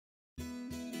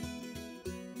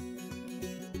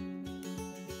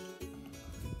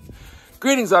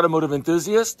Greetings, automotive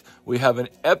enthusiast. We have an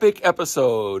epic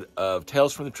episode of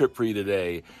Tales from the Trip for you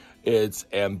today. It's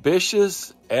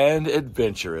ambitious and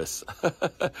adventurous.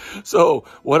 So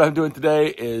what I'm doing today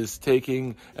is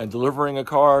taking and delivering a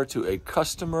car to a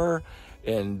customer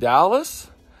in Dallas.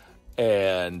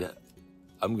 And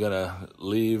I'm going to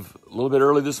leave a little bit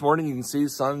early this morning. You can see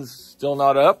the sun's still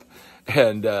not up.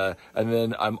 And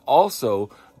then I'm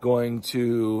also going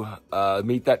to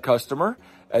meet that customer.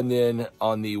 And then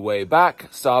on the way back,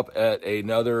 stop at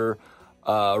another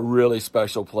really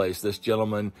special place. This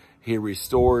gentleman, he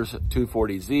restores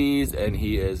 240Zs, and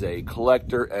he is a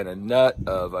collector and a nut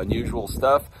of unusual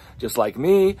stuff, just like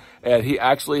me. And he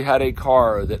actually had a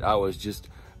car that I was just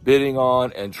bidding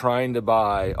on and trying to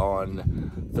buy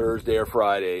on Thursday or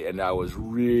Friday. And I was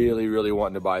really, really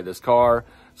wanting to buy this car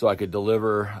so I could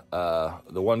deliver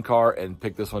the one car and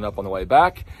pick this one up on the way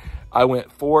back. I went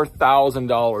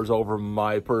 $4,000 over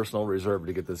my personal reserve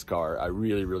to get this car. I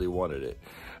really, really wanted it.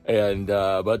 And,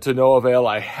 but to no avail,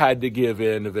 I had to give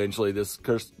in eventually. This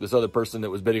other person that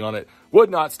was bidding on it would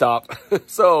not stop.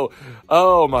 So,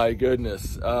 oh my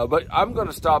goodness. But I'm going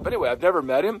to stop anyway. I've never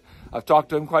met him. I've talked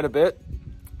to him quite a bit.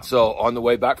 So on the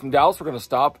way back from Dallas, we're going to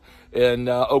stop in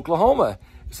Oklahoma.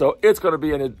 So it's going to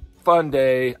be a fun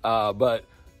day, but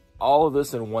all of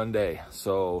this in one day.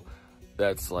 So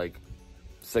that's like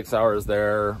 6 hours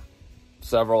there,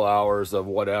 several hours of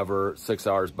whatever, 6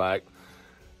 hours back.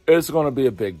 It's going to be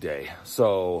a big day.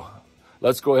 So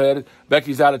let's go ahead.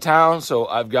 Becky's out of town, so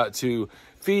I've got to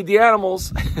feed the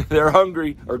animals. They're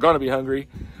hungry, or going to be hungry.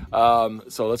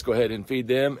 So let's go ahead and feed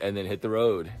them and then hit the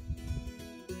road.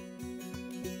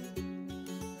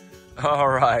 All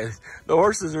right, the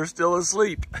horses are still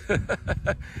asleep.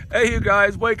 Hey, you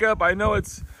guys, wake up. I know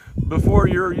it's before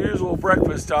your usual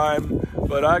breakfast time,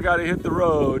 but I gotta hit the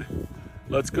road.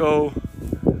 Let's go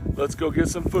get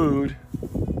some food.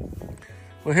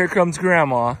 Well, here comes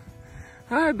Grandma.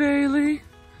 Hi, Bailey.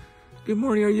 Good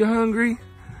morning, are you hungry?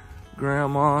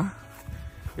 Grandma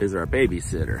is our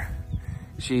babysitter.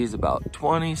 She's about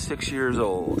 26 years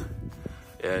old,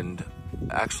 and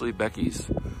actually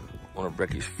one of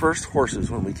Becky's first horses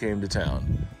when we came to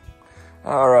town.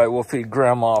 All right, we'll feed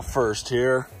Grandma first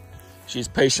here. She's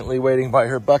patiently waiting by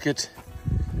her bucket.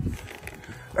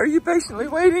 Are you patiently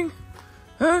waiting?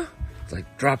 Huh? It's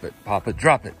like, drop it, Papa,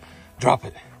 drop it, drop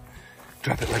it.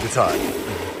 Drop it like it's hot.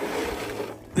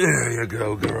 There you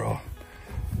go, girl.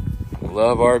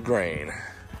 Love our grain.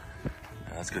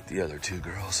 Now let's get the other two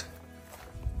girls.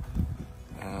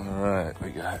 All right,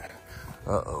 we got,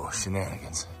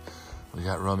 shenanigans. We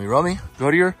got Romy. Romy,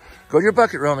 go to your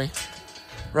bucket, Romy.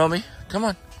 Romy, come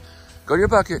on. Go to your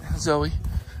bucket, Zoe.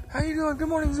 How you doing? Good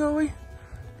morning, Zoe.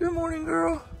 Good morning,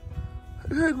 girl.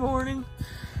 Good morning.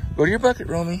 Go to your bucket,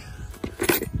 Romy.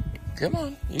 Come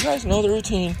on. You guys know the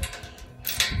routine.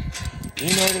 You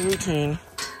know the routine.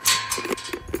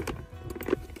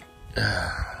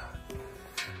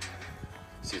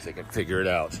 See if they can figure it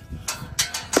out.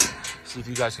 See if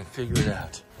you guys can figure it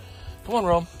out. Come on,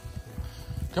 Rome.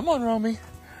 Come on, Romy.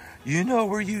 You know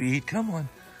where you eat. Come on.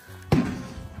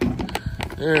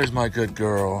 There's my good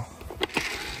girl.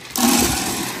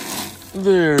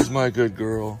 There's my good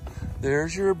girl.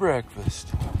 There's your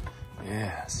breakfast.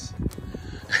 Yes.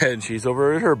 And she's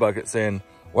over at her bucket saying,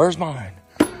 where's mine?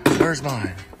 Where's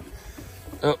mine?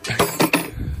 Oh,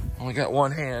 only got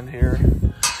one hand here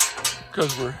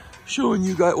because we're showing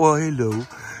you guys. Well, hello.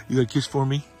 You got a kiss for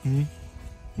me?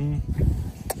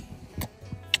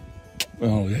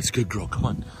 Oh, that's a good girl. Come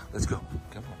on. Let's go.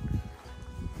 Come on.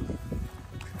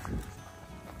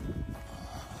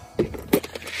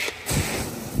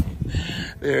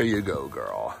 There you go,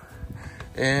 girl.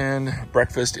 And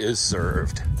breakfast is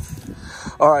served.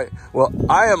 All right. Well,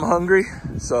 I am hungry,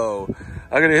 so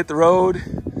I'm going to hit the road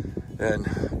and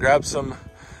grab some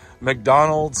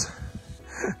McDonald's.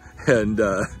 And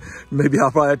maybe I'll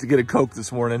probably have to get a Coke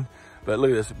this morning. But look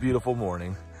at this beautiful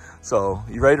morning. So,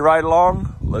 you ready to ride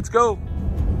along? Let's go.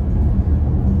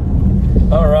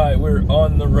 All right, we're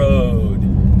on the road.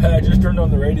 I just turned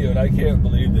on the radio and I can't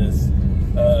believe this.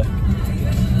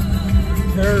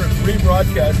 They're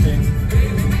rebroadcasting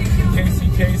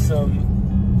KCK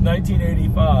some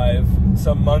 1985,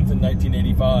 some month in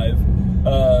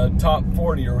 1985, top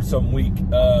 40 or some week,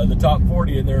 the top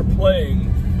 40, and they're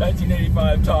playing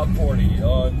 1985 top 40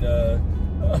 on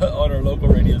our local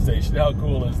radio station. How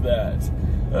cool is that?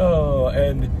 Oh,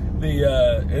 and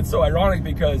it's so ironic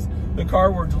because the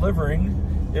car we're delivering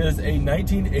is a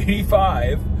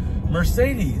 1985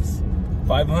 Mercedes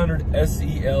 500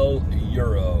 SEL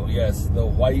Euro. Yes, the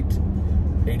white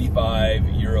 85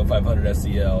 Euro 500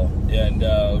 SEL. And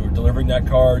we're delivering that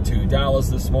car to Dallas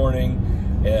this morning.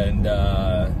 and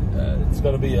it's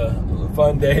going to be a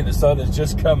fun day. The sun is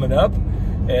just coming up,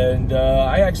 and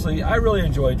I really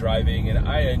enjoy driving, and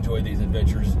I enjoy these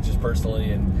adventures just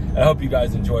personally, and I hope you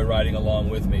guys enjoy riding along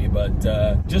with me.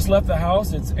 But just left the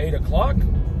house. It's 8 o'clock,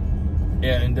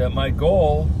 and my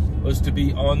goal was to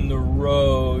be on the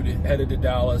road headed to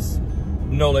Dallas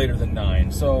no later than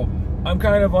 9. So I'm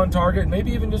kind of on target,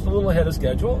 maybe even just a little ahead of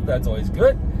schedule. That's always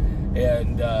good.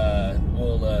 And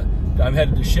I'm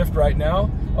headed to shift right now.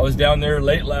 I was down there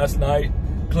late last night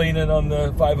cleaning on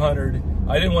the 500.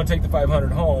 I didn't want to take the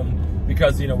 500 home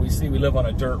because, you know, we live on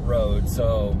a dirt road.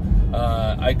 So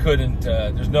I couldn't,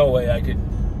 there's no way I could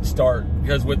start,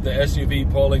 because with the SUV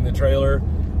pulling the trailer,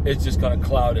 it's just going to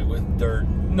cloud it with dirt.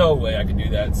 No way I could do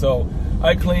that. So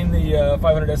I cleaned the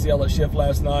 500 SEL at shift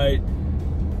last night.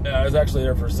 I was actually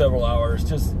there for several hours.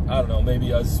 Just, I don't know,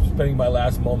 maybe I was spending my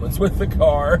last moments with the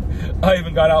car. I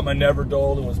even got out my Never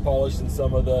Dull and was polishing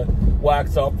some of the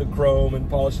wax off the chrome and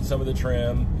polishing some of the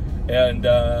trim. And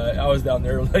I was down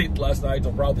there late last night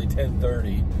till probably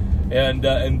 10:30. And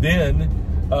then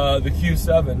the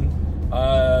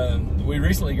Q7, we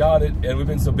recently got it, and we've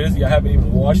been so busy I haven't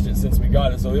even washed it since we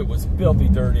got it, so it was filthy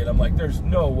dirty. And I'm like, there's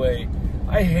no way.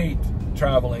 I hate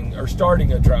traveling or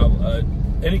starting a travel,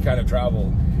 any kind of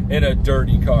travel in a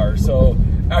dirty car. So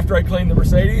after I cleaned the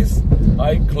Mercedes,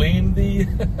 I cleaned the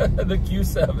the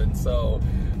Q7. So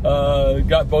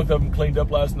got both of them cleaned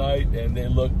up last night, and they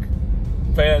look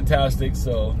fantastic.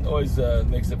 So always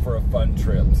makes it for a fun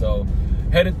trip. So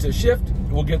headed to shift.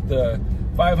 We'll get the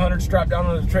 500 strapped down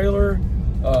on the trailer.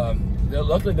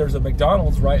 Luckily there's a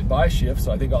McDonald's right by shift,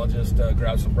 so I think I'll just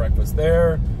grab some breakfast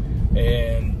there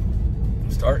and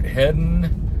start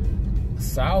heading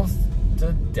south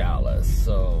to Dallas.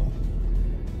 So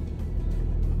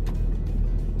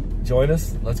join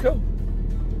us, let's go.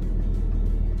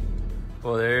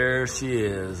 Well, there she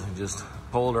is. Just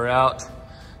pulled her out,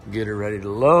 get her ready to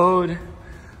load.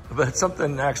 But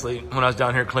something actually, when I was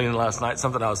down here cleaning last night,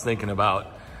 something I was thinking about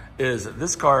is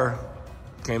this car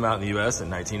came out in the US in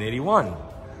 1981.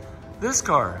 This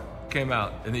car came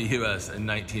out in the US in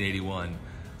 1981.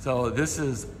 So this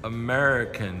is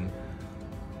American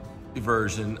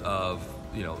version of,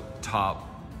 you know, top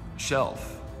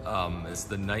shelf. It's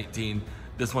the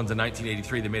this one's a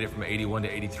 1983. They made it from 81 to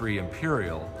 83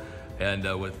 Imperial, and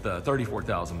with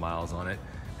 34,000 miles on it.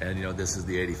 And you know, this is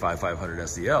the 85 500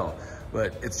 SEL.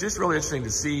 But it's just really interesting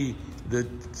to see the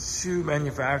two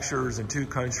manufacturers and two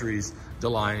countries'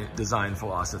 design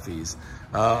philosophies.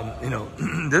 You know,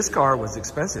 this car was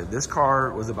expensive. This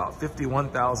car was about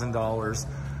 $51,000.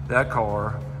 That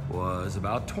car was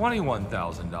about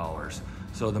 $21,000.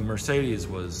 So the Mercedes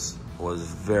was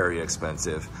very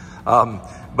expensive.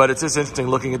 But it's just interesting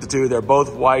looking at the two. They're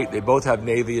both white. They both have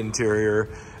navy interior,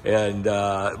 and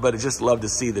but I just love to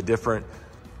see the different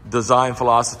design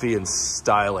philosophy and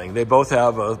styling. They both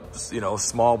have a, you know,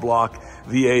 small block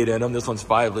V8 in them. This one's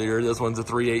 5 liter. This one's a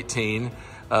 318.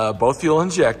 Both fuel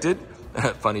injected.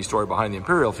 Funny story behind the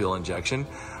Imperial fuel injection.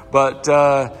 But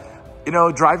you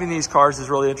know, driving these cars is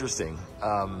really interesting.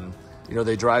 You know,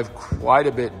 they drive quite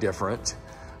a bit different.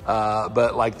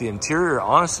 But like the interior,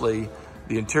 honestly,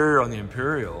 the interior on the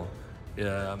Imperial,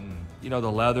 you know,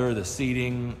 the leather, the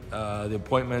seating, the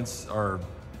appointments are,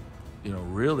 you know,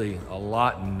 really a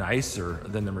lot nicer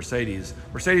than the Mercedes.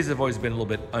 Mercedes have always been a little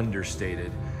bit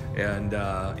understated, and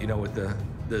you know, with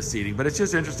the seating. But it's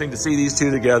just interesting to see these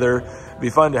two together. It'd be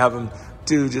fun to have them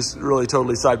two just really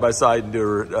totally side by side and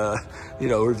do a you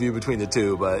know, review between the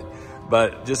two.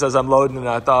 But just as I'm loading and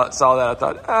I saw that, I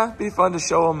thought, it'd be fun to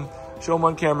show them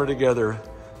on camera together.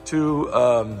 Two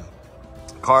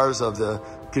cars of the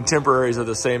contemporaries of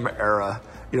the same era,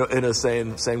 you know, in the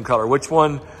same color. Which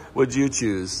one would you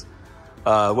choose?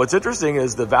 What's interesting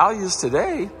is the values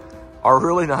today are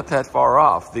really not that far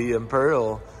off. The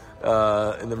Imperial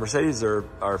and the Mercedes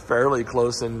are fairly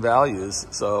close in values.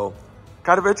 So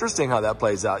kind of interesting how that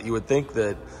plays out. You would think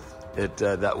that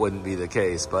that wouldn't be the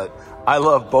case, but I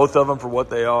love both of them for what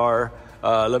they are.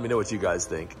 Let me know what you guys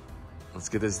think. Let's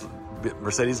get this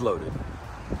Mercedes loaded.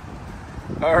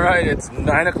 All right, it's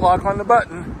 9 o'clock on the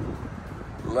button.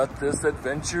 Let this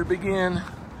adventure begin.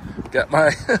 Got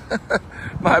my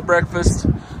my breakfast,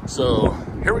 so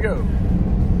here we go.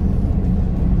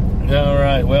 All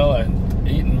right, well, I'm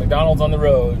eating McDonald's on the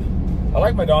road. I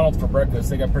like McDonald's for breakfast.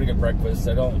 They got pretty good breakfast.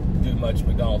 I don't do much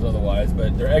McDonald's otherwise,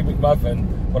 but their Egg McMuffin,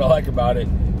 what I like about it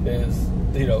is,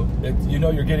 you know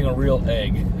you're getting a real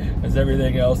egg, as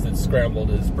everything else that's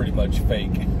scrambled is pretty much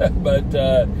fake. But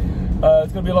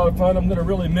it's gonna be a lot of fun. I'm gonna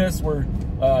really miss where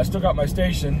I still got my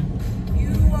station.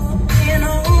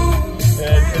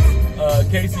 And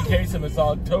it's Casey Kasem. It's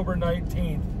October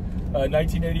 19th,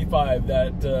 1985,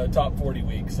 that top 40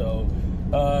 week. So,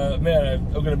 man,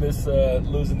 I'm gonna miss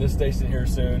losing this station here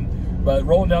soon. But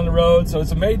rolling down the road, so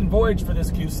it's a maiden voyage for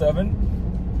this Q7.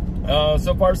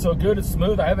 So far, so good. It's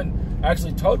smooth. I haven't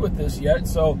actually towed with this yet,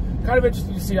 so kind of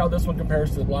interesting to see how this one compares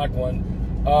to the black one.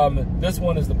 This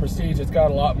one is the Prestige. It's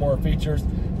got a lot more features.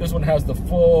 This one has the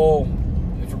full,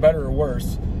 for better or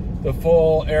worse, the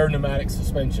full air pneumatic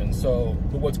suspension. So,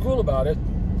 but what's cool about it,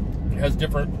 it has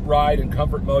different ride and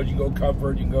comfort modes. You can go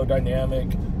comfort, you can go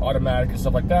dynamic, automatic, and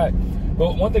stuff like that.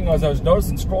 But one thing I was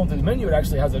noticing, scrolling through the menu, it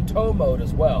actually has a tow mode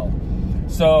as well.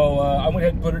 So I went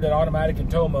ahead and put it in automatic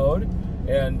and tow mode,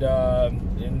 and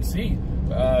see.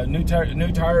 New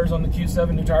tires on the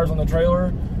Q7, new tires on the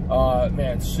trailer.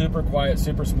 Man, super quiet,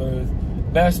 super smooth.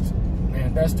 Best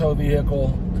tow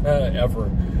vehicle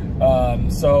ever.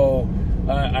 So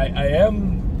I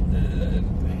am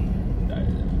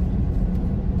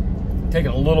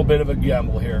taking a little bit of a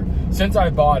gamble here. Since I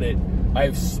bought it,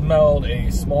 I've smelled a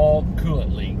small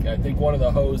coolant leak. I think one of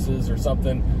the hoses or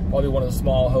something, probably one of the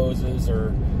small hoses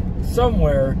or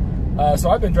somewhere. So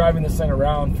I've been driving this thing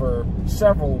around for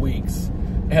several weeks.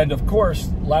 And of course,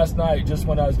 last night, just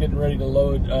when I was getting ready to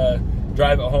load,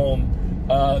 drive it home,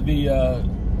 the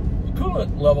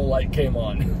coolant level light came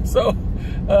on. So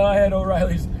I had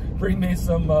O'Reilly's bring me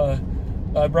some,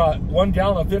 I brought 1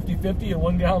 gallon of 50/50 and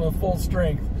 1 gallon of full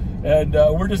strength. And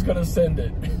we're just gonna send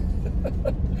it.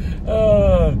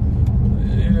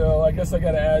 You know, I guess I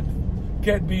gotta add,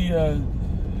 can't be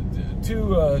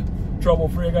too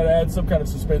trouble-free. I gotta add some kind of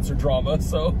suspense or drama.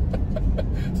 So,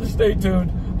 so stay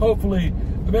tuned. Hopefully,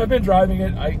 I mean, I've been driving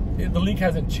it. The leak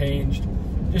hasn't changed.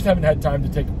 Just haven't had time to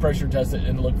take a pressure test it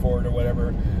and look for it or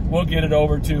whatever. We'll get it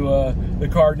over to the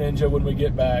Car Ninja when we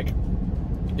get back.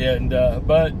 And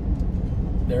but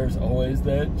there's always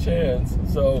that chance.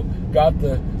 So got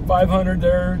the 500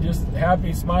 there, just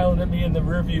happy, smiling at me in the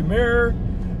rearview mirror.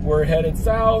 We're headed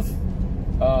south,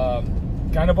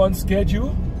 kind of on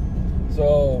schedule.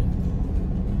 So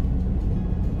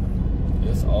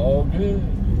it's all good.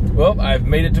 Well, I've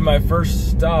made it to my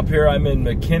first stop here. I'm in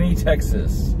McKinney,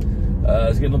 Texas.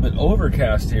 It's getting a little bit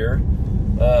overcast here.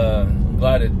 I'm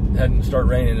glad it hadn't started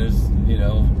raining. You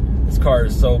know, this car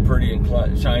is so pretty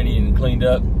and shiny and cleaned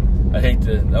up.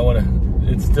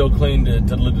 It's still clean to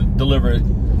deliver it. I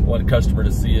want a customer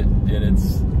to see it in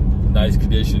its nice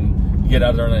condition. You get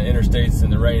out there on the interstates in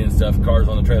the rain and stuff, cars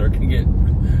on the trailer can get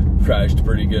trashed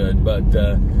pretty good. But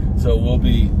so we'll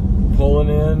be pulling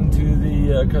into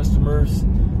the customer's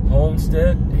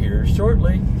homestead here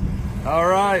shortly. All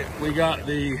right, we got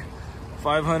the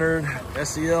 500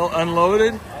 SEL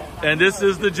unloaded, and this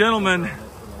is the gentleman.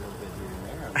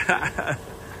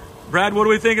 Brad, what are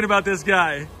we thinking about this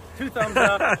guy? 2 thumbs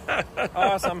up.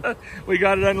 Awesome. We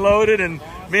got it unloaded, and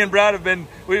me and Brad have been,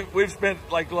 we've spent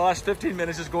like the last 15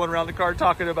 minutes just going around the car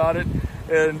talking about it,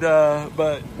 and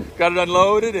but got it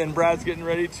unloaded, and Brad's getting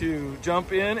ready to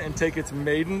jump in and take its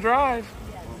maiden drive.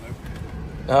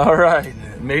 All right,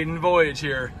 maiden voyage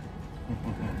here.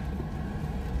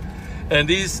 And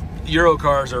these Euro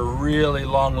cars are really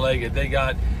long-legged. They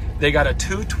got a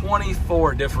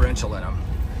 224 differential in them.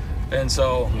 And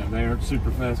so, yeah, they aren't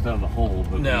super fast out of the hole,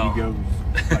 but no. when you go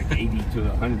like 80 to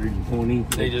 120,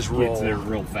 they just roll. Gets there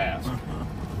real fast.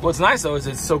 What's nice though is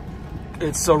it's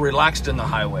so relaxed in the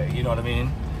highway. You know what I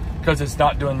mean? Because it's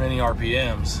not doing many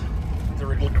RPMs.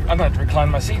 I'm gonna have to recline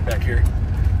my seat back here.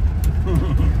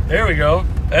 There we go.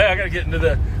 Hey, I gotta get into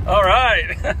the. All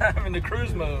right, I'm in the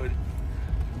cruise mode.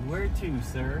 Where to,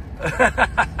 sir?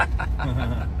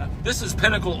 This is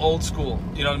pinnacle old school.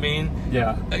 You know what I mean?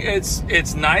 Yeah.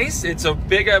 It's nice. It's a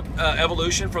big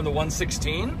evolution from the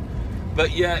 116,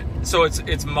 but yet so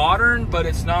it's modern, but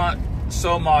it's not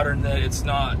so modern that it's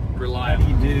not reliable.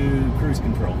 How do you do cruise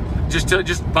control?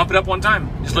 Just bump it up one time.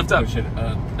 Just lift up. Push it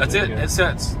up. That's it. Go. It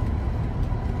sets.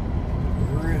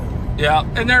 Really? Yeah,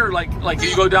 and they're like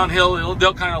you go downhill,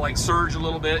 they'll kind of like surge a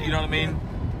little bit. You know what I mean?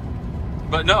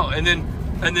 But no, and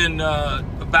then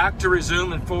back to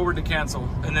resume and forward to cancel,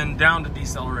 and then down to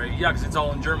decelerate. Yeah, because it's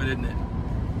all in German, isn't it?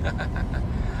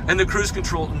 And the cruise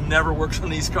control never works on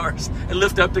these cars. And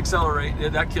lift up to accelerate, yeah,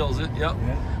 that kills it. Yep.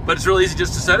 Yeah. But it's really easy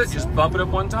just to set it. Just bump it up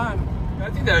one time. I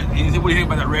think that. What do you think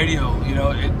about that radio? You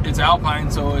know, it's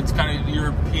Alpine, so it's kind of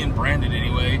European branded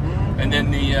anyway. And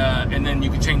then and then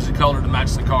you can change the color to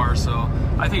match the car. So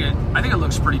I think it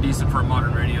looks pretty decent for a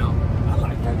modern radio. I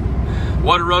like that.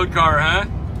 What a road car, huh?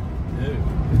 Dude,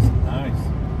 it's nice.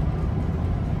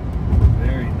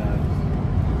 Very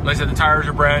nice. Like I said, the tires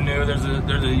are brand new. They're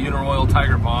the Uniroyal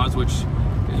Tiger Paws, which,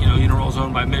 you know, Uniroyal's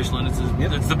owned by Michelin.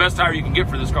 It's the best tire you can get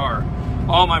for this car.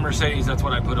 All my Mercedes, that's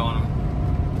what I put on them.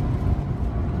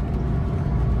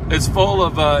 It's full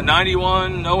of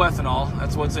 91, no ethanol.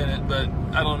 That's what's in it. But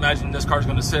I don't imagine this car's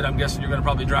going to sit. I'm guessing you're going to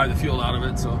probably drive the fuel out of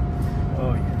it. So,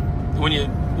 Oh yeah.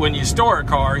 when you store a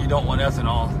car, you don't want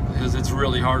ethanol because it's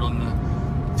really hard on the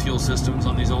fuel systems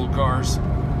on these old cars.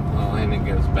 Well, and it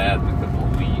goes bad with a couple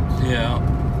of leaks. Yeah.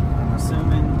 I'm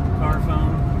assuming car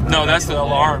phone. No, that's the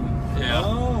alarm. Yeah.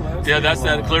 Oh, That's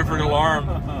that Clifford alarm.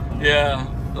 Yeah.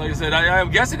 Like I said,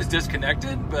 I'm guessing it's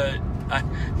disconnected, but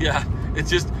it's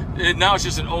just now it's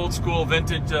just an old school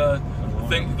vintage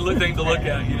thing to look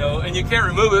at, you know. And you can't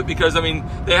remove it because I mean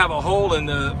they have a hole in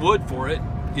the wood for it.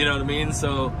 You know what I mean?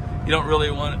 So you don't really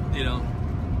want it, you know.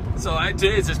 So it's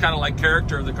just kind of like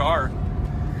character of the car.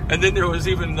 And then there was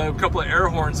even a couple of air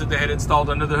horns that they had installed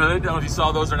under the hood. I don't know if you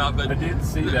saw those or not, but I did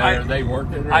see that. Are they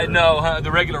working? I know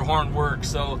the regular horn works,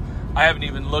 so I haven't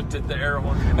even looked at the air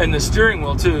horn. And the steering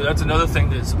wheel too. That's another thing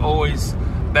that's always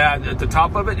bad. At the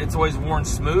top of it, it's always worn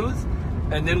smooth.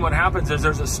 And then what happens is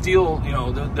there's a steel, you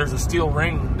know, there's a steel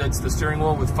ring that's the steering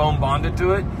wheel with foam bonded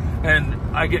to it. And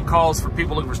I get calls for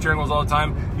people looking for steering wheels all the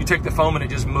time. You take the foam and it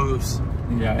just moves.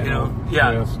 Yeah. You know,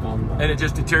 and it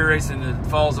just deteriorates and it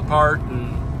falls apart,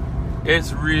 and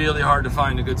it's really hard to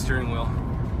find a good steering wheel.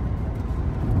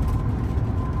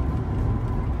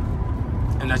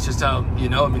 And that's just how, you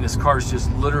know, I mean, this car's just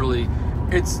literally,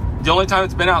 it's the only time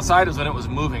it's been outside is when it was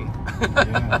moving.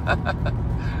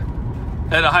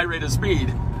 At a high rate of speed.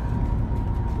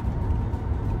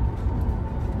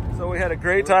 So we had a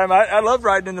great time. I love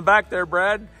riding in the back there,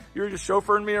 Brad. You were just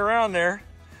chauffeuring me around there.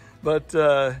 But,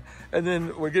 and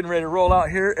then we're getting ready to roll out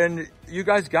here, and you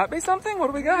guys got me something? What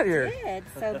do we got here? Good.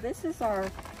 So this is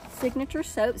our signature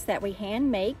soaps that we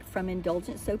hand make from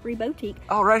Indulgent Soapery Boutique.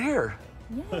 Oh, right here.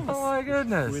 Yes. Oh my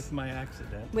goodness. With my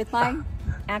accident. With my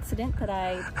accident that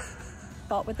I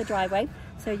bought with the driveway.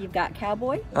 So you've got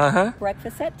Cowboy,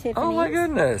 Breakfast at Tiffany's. Oh my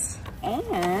goodness.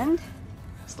 And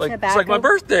It's like tobacco. my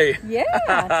birthday. Yeah,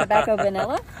 tobacco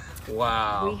vanilla.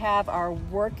 Wow. We have our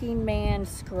Working Man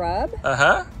Scrub.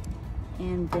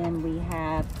 And then we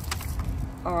have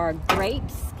our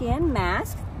grape skin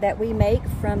mask that we make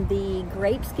from the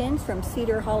grape skins from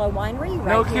Cedar Hollow Winery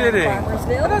right here in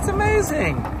Farmersville. Oh, that's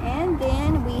amazing. And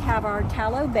then we have our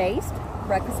tallow-based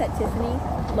Breakfast at Tiffany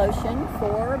lotion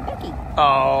for Becky.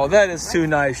 Oh, that is too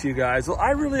nice, you guys. Well,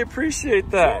 I really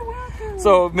appreciate that. You're welcome.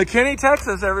 So, McKinney,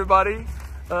 Texas, everybody.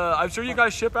 I'm sure you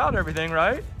guys ship out everything,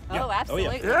 right? Oh,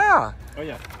 absolutely. Yeah. Oh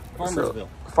yeah. Farmersville.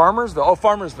 Farmersville. Oh,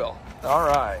 Farmersville. All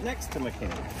right. Next to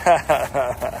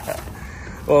McKinney.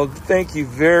 Well, thank you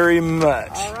very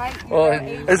much. All right. Well,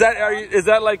 is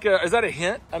that a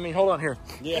hint? I mean, hold on here.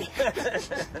 Yeah.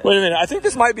 Wait a minute. I think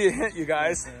this might be a hint, you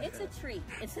guys. It's a treat.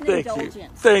 It's an Thank you.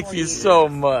 indulgence. Thank you so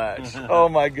much. Oh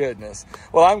my goodness.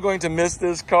 Well, I'm going to miss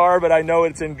this car, but I know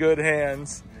it's in good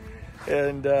hands.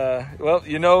 And well,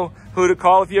 you know who to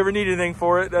call if you ever need anything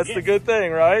for it. That's the good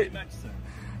thing, right? Very much so.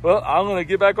 Well, I'm going to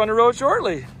get back on the road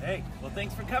shortly. Hey, well,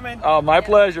 thanks for coming. Oh, my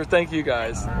pleasure. Thank you,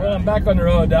 guys. Well, I'm back on the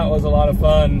road. That was a lot of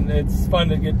fun. It's fun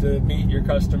to get to meet your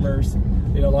customers.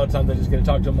 You know, a lot of times I just get to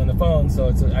talk to them on the phone, so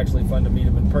it's actually fun to meet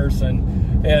them in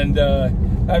person. And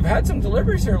I've had some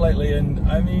deliveries here lately, and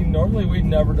I mean, normally we'd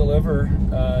never deliver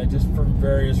just for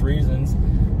various reasons.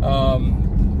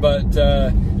 But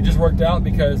it just worked out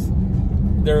because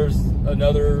there's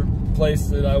another place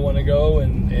that I want to go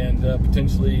and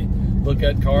potentially look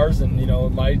at cars, and you know,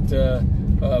 might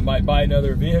buy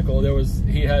another vehicle.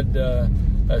 He had a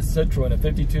Citroen, a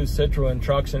 52 Citroen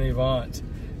Trucks and Avant,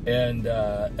 and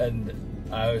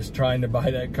I was trying to buy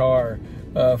that car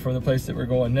from the place that we're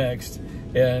going next,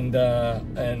 and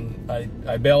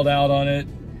I bailed out on it,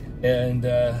 and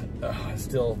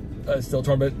still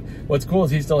torn. But what's cool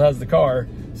is he still has the car,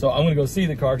 so I'm gonna go see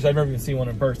the car because I've never even seen one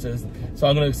in person. So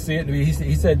I'm gonna see it.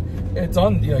 He said it's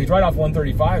on, you know, he's right off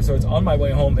 135, so it's on my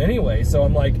way home anyway. So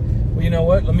I'm like, well, you know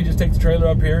what? Let me just take the trailer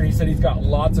up here. He said he's got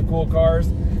lots of cool cars,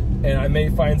 and I may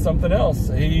find something else.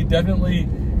 He definitely,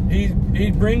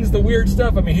 he brings the weird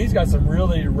stuff. I mean, he's got some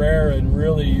really rare and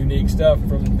really unique stuff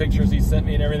from the pictures he sent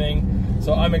me and everything.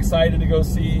 So I'm excited to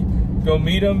go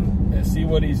meet him and see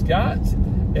what he's got.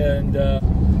 And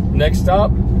next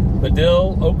stop,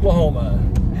 Medill, Oklahoma.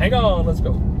 Hang on, let's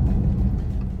go.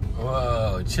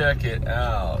 Whoa, check it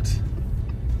out.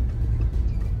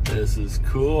 This is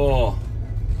cool.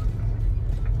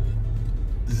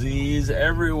 Z's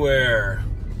everywhere.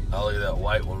 Oh, look at that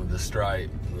white one with the stripe,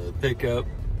 the pickup.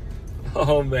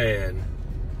 Oh man.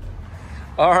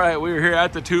 All right, we're here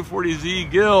at the 240Z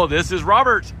Guild. This is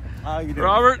Robert. How you doing?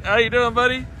 Robert, how you doing,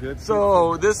 buddy? Good.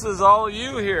 So this is all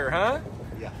you here, huh?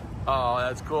 Yeah. Oh,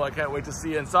 that's cool. I can't wait to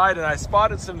see you inside. And I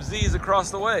spotted some Z's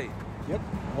across the way. Yep.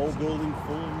 Whole building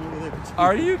full of new there too.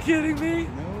 Are you kidding me?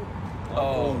 No.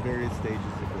 All in various stages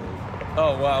of build.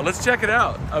 Oh, wow. Let's check it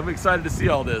out. I'm excited to see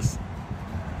all this.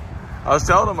 I was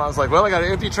telling him, I was like, well, I got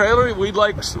an empty trailer. We'd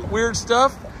like weird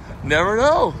stuff. Never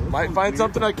know. Might find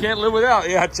something I can't live without.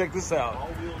 Yeah, check this out.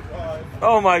 All-wheel drive.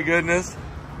 Oh, my goodness.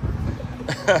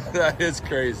 That is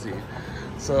crazy.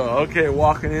 So, okay,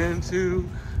 walking into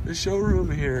the showroom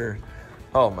here.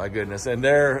 Oh, my goodness. And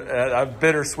I'm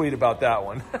bittersweet about that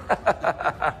one.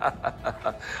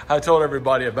 I told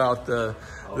everybody about the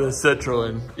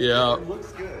Citroen. Yeah. It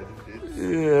looks good.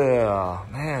 Yeah.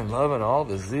 Man, loving all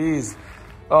the Z's.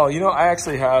 Oh, you know, I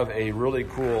actually have a really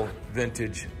cool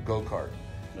vintage go-kart.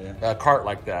 Yeah. A cart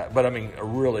like that. But, I mean, a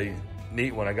really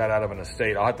neat one I got out of an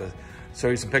estate. I'll have to show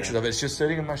you some pictures of it. It's just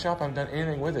sitting in my shop. I haven't done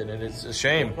anything with it, and it's a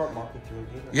shame. Go-kart market's really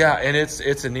good. Yeah, and it's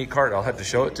a neat cart. I'll have to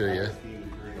show it to you.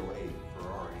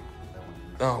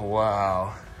 Oh,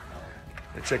 wow.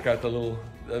 Check out the little,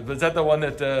 is that the one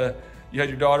that you had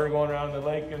your daughter going around the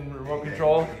lake in remote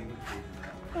control?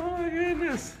 Oh my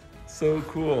goodness. So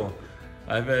cool.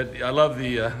 I love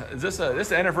the, is this an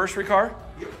anniversary car?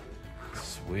 Yep.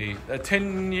 Sweet. A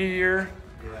 10-year?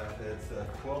 Yeah, it's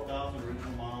 12,000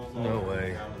 original miles. No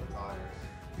way. Down to the tires.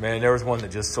 Man, there was one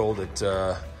that just sold at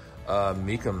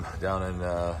Meekum down in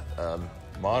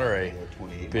Monterey.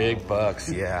 Big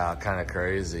bucks. Yeah, kind of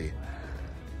crazy.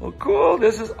 Well, cool.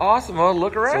 This is awesome. Oh,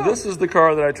 look around. So this is the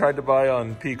car that I tried to buy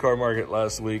on P-Car Market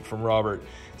last week from Robert.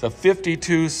 It's a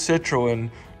 52 Citroen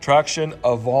Traction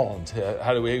Avant.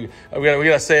 How do we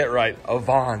gotta say it right.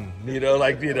 Avant. You know,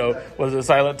 like, you know, was it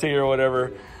silent T or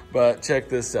whatever? But check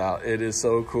this out. It is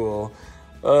so cool.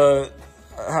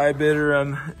 High bidder.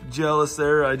 I'm jealous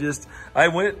there. I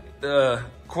went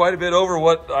quite a bit over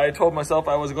what I told myself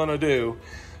I was going to do.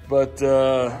 But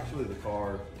actually, the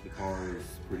car is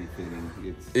pretty thin.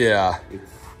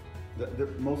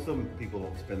 Most of people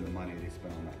don't spend the money they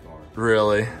spend on that car.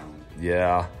 Really?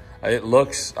 Yeah. It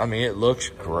looks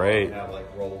great. They have like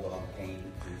rolled on paint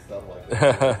and stuff like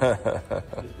that.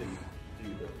 Just to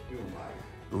do them right.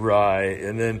 Right.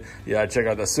 And then, yeah, check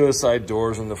out the suicide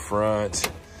doors in the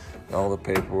front. All the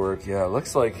paperwork. Yeah, it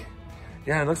looks like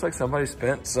somebody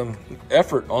spent some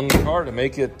effort on the car to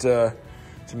make it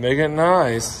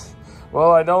nice.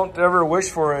 Well, I don't ever wish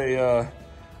for a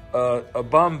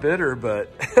bum bidder, but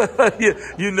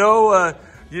you know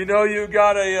you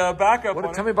got a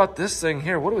backup. Tell me about this thing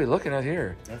here. What are we looking at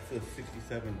here? That's a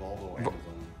 67 Volvo Amazon.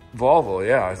 Volvo,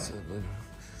 yeah.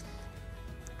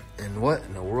 And what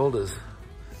in the world is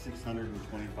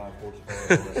 625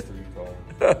 horsepower LS3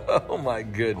 car. Oh my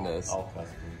goodness. All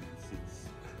custom. It's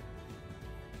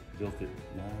built it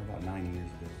about 9 years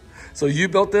ago. So you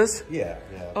built this? Yeah.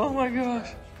 Oh my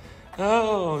gosh.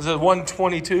 Oh, is it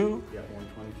 122? Yeah,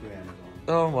 122 Amazon.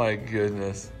 Oh my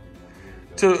goodness.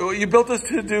 You built this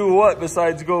to do what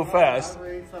besides go fast?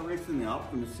 I raced in the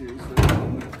Optimus series for a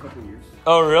couple years.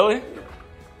 Oh really?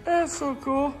 That's so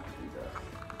cool.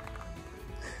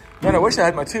 Man, I wish I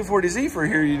had my 240Z for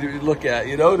here you to look at,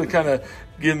 you know, to kind of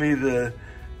give me the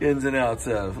ins and outs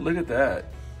of. Look at that.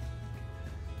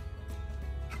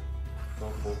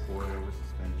 Full 4-over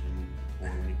suspension,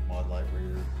 4-link mod light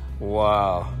rear.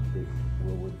 Wow. Big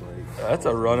wheelwood brakes. That's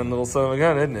a running little son of a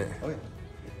gun, isn't it? Oh yeah.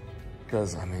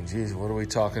 Because, I mean, geez, what are we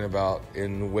talking about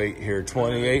in weight here?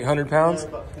 2,800 pounds? Yeah,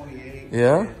 about 28.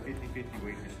 Yeah? 50-50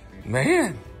 weight distribution.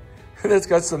 Man, that's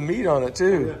got some meat on it,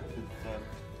 too.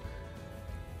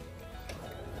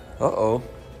 Uh-oh.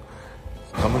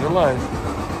 It's coming to life.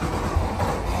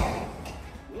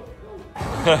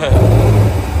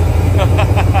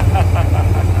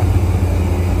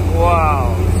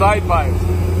 Wow. Side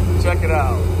pipes. Check it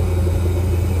out.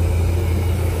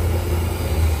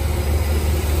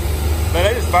 Man,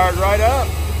 they just fired right up.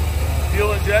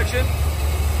 Fuel injection.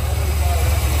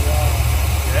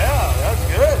 Yeah, that's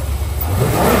good.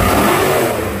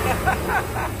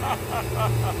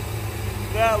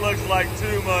 That looks like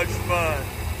too much fun.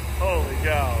 Holy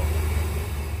cow.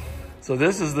 So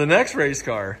this is the next race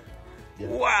car. Yeah.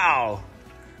 Wow.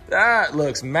 That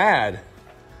looks mad.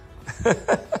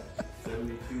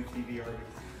 72 TVR.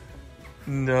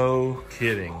 No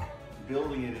kidding.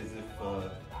 Building it as if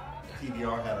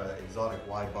TVR had an exotic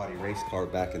wide body race car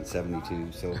back in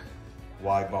 72. So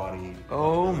wide body.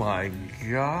 Oh my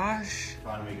gosh.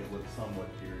 Trying to make it look somewhat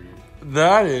period.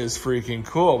 That is freaking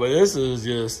cool, but this is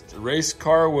just a race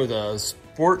car with a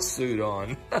sports suit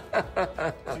on.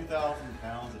 2,000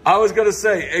 pounds. I was gonna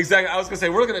say, exactly, I was gonna say,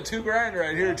 we're looking at $2,000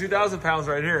 right here, 2,000 pounds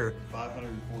right here.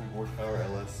 540 horsepower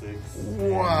LS6.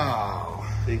 Wow.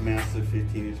 Big massive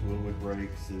 15-inch wheelwood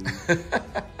brakes and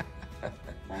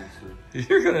monster.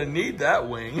 You're gonna need that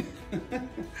wing.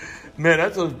 Man,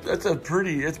 it's a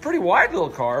pretty wide little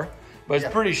car. but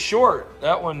it's pretty short.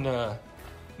 That one,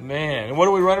 man. And what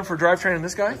are we running for drivetrain in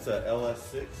this guy? It's a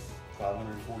LS6,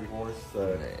 540 horse,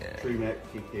 tree neck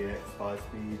TKX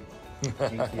 5-speed,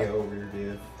 GTO rear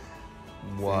diff.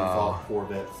 Wow.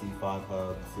 Corvette C5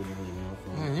 hubs and everything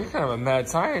else. Man, you're kind of a mad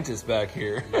scientist back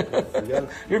here.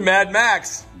 You're Mad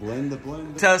Max. Blend.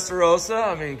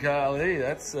 Testarossa. I mean, golly,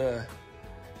 that's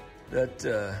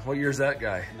what year's that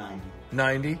guy? 90.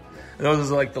 90. And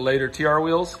those are like the later TR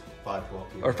wheels?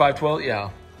 512. Or 512, yeah.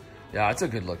 Yeah, it's a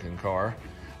good looking car.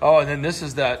 Oh, and then this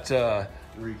is that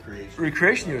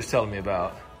recreation you was telling me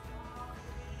about.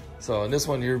 So, in this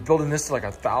one, you're building this to like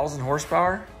 1,000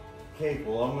 horsepower? Okay,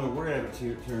 well, we're gonna have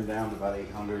it turned down to about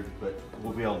 800, but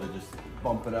we'll be able to just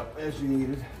bump it up as you need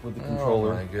it with the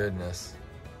controller. Oh my goodness.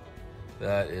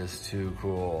 That is too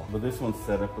cool. But this one's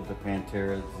set up with the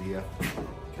Pantera ZF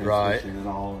transmission right. and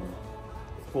all. And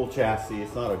full chassis.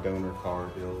 It's not a donor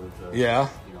car deal. It's a, yeah.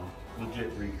 You know,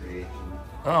 legit recreation.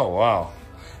 Oh, wow.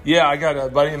 Yeah, I got a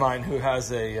buddy of mine who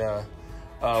has a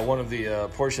one of the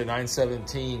Porsche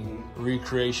 917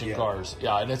 recreation cars.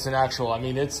 Yeah, and it's an actual, I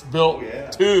mean, it's built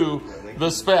to the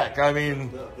spec. I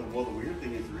mean... Well, the weird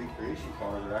thing is the recreation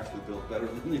cars are actually built better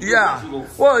than the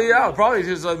originals. Well, yeah, probably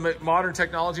just modern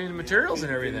technology and materials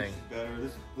and everything. Better.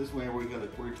 This way we're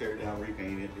tear it down,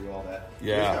 repaint it, do all that.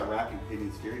 Yeah. It's got racking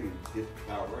pinion steering and different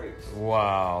power brakes.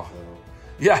 Wow. So.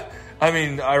 Yeah, I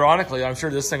mean, ironically, I'm sure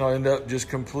this thing will end up just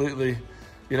completely...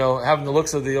 You know, having the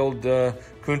looks of the old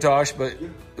Countach,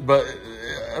 but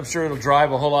I'm sure it'll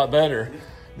drive a whole lot better.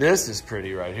 This is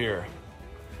pretty right here.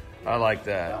 I like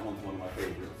that. That one's one of my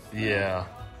favorites. Yeah,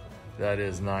 that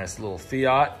is nice. Little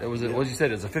Fiat. What did you say?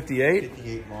 It was a 58?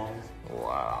 58 models.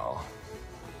 Wow.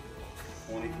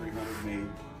 2,300 made.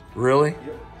 Really?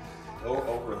 Yep.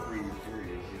 Over a 3-year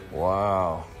period. Yeah.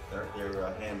 Wow.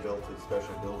 They're hand built to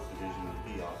special builds division of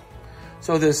Fiat.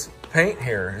 So this paint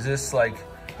here, is this like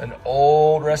an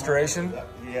old restoration?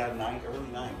 Yeah, early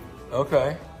 90s.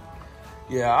 Okay.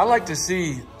 Yeah, I like to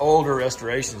see older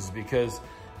restorations because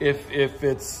if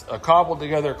it's a cobbled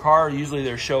together car, usually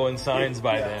they're showing signs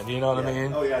by then. You know what I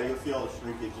mean? Oh yeah, you'll see all the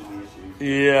shrinkage and the issues.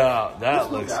 Yeah,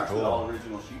 that looks this one's actually cool. all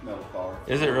original sheet metal car.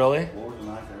 Is it really? Floors are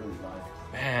nice, everything's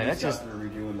nice. Man, that's just... They're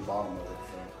redoing the bottom of it.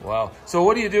 So. Wow. So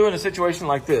what do you do in a situation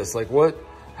like this? Like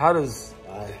how does...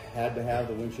 I had to have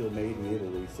the windshield made in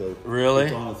Italy, so really?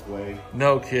 It's on its way.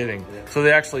 No kidding. Yeah. So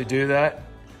they actually do that?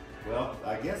 Well,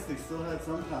 I guess they still had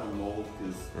some kind of mold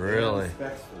because really? they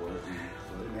had the specs for it.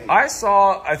 So they made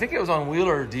I think it was on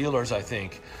Wheeler Dealers, I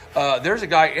think. There's a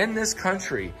guy in this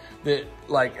country that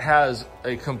like has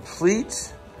a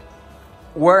complete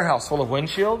warehouse full of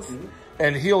windshields. Mm-hmm.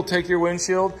 And he'll take your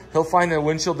windshield, he'll find a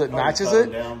windshield that matches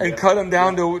it and cut them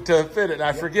down to fit it. And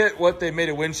I forget what they made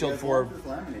a windshield for.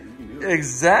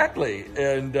 Exactly.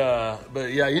 And,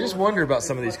 but yeah, you just wonder about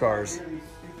some of these cars. These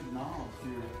stupid knobs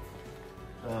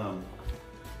here.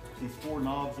 These 4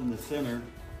 knobs in the center,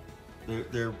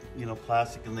 they're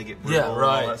plastic and they get brittle. Yeah,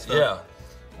 right. And all that stuff. Yeah.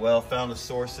 Well, found a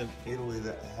source in Italy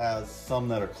that has some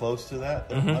that are close to that.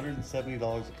 They're $170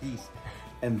 a piece.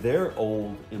 And they're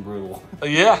old and brittle.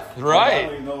 Yeah, right. I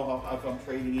don't even know if I'm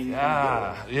trading anything.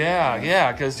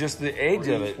 Yeah, because just the age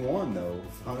of it. One though,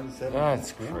 $170.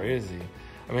 That's crazy.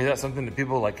 I mean, is that something that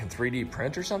people like can 3D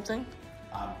print or something?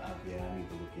 Yeah, I need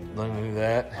to look into Look into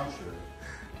that. I'm sure.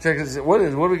 Check this. What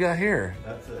do we got here?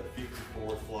 That's a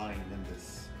 54 Flying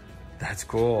Nimbus. That's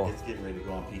cool. It's getting ready to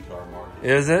go on P-Car Market.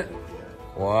 Is it?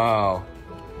 Yeah. Wow.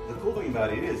 The cool thing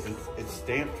about it is it's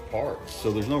stamped parts,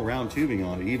 so there's no round tubing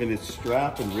on it. Even it's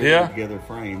strapped and riveted together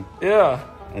frame. Yeah.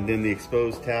 And then the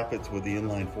exposed tappets with the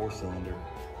inline 4-cylinder.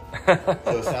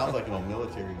 So it sounds like an old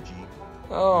military Jeep.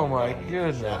 Oh my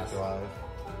goodness.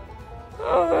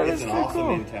 Oh, that is an pretty awesome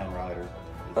cool. in-town rider.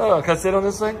 Oh, can I sit on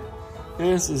this thing?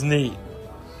 This is neat.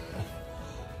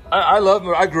 I love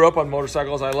them. I grew up on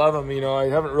motorcycles. I love them. You know, I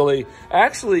haven't really...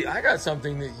 Actually, I got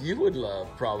something that you would love,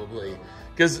 probably.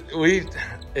 Because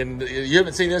and you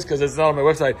haven't seen this because it's not on my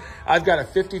website. I've got a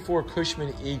 54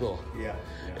 Cushman Eagle. Yeah.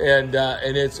 And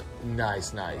it's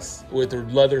nice. With the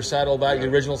leather saddlebag, the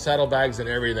original saddlebags and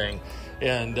everything.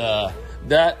 And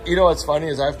that, you know what's funny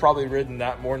is I've probably ridden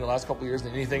that more in the last couple of years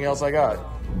than anything else I got.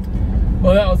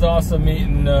 Well, that was awesome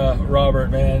meeting Robert,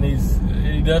 man.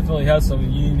 He definitely has some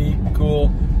unique,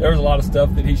 cool. There was a lot of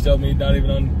stuff that he showed me, not even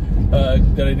on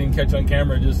that I didn't catch on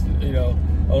camera. Just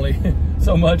only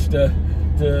so much to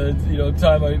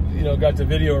time I got to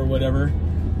video or whatever.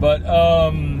 But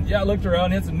yeah, I looked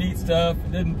around, had some neat stuff.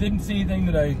 Didn't see anything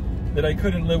that I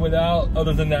couldn't live without,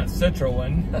 other than that Citra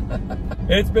one.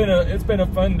 It's been a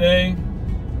fun day.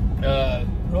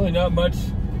 Really not much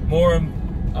more.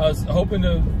 I was hoping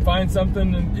to find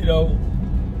something,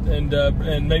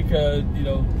 and make you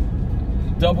know,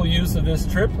 double use of this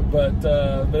trip, but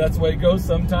that's the way it goes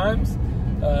sometimes.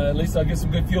 At least I'll get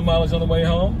some good fuel mileage on the way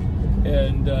home,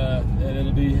 and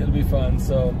it'll be fun.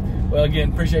 So, well,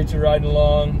 again, appreciate you riding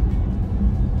along.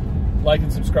 Like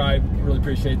and subscribe, really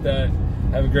appreciate that.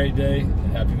 Have a great day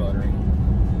and happy motoring.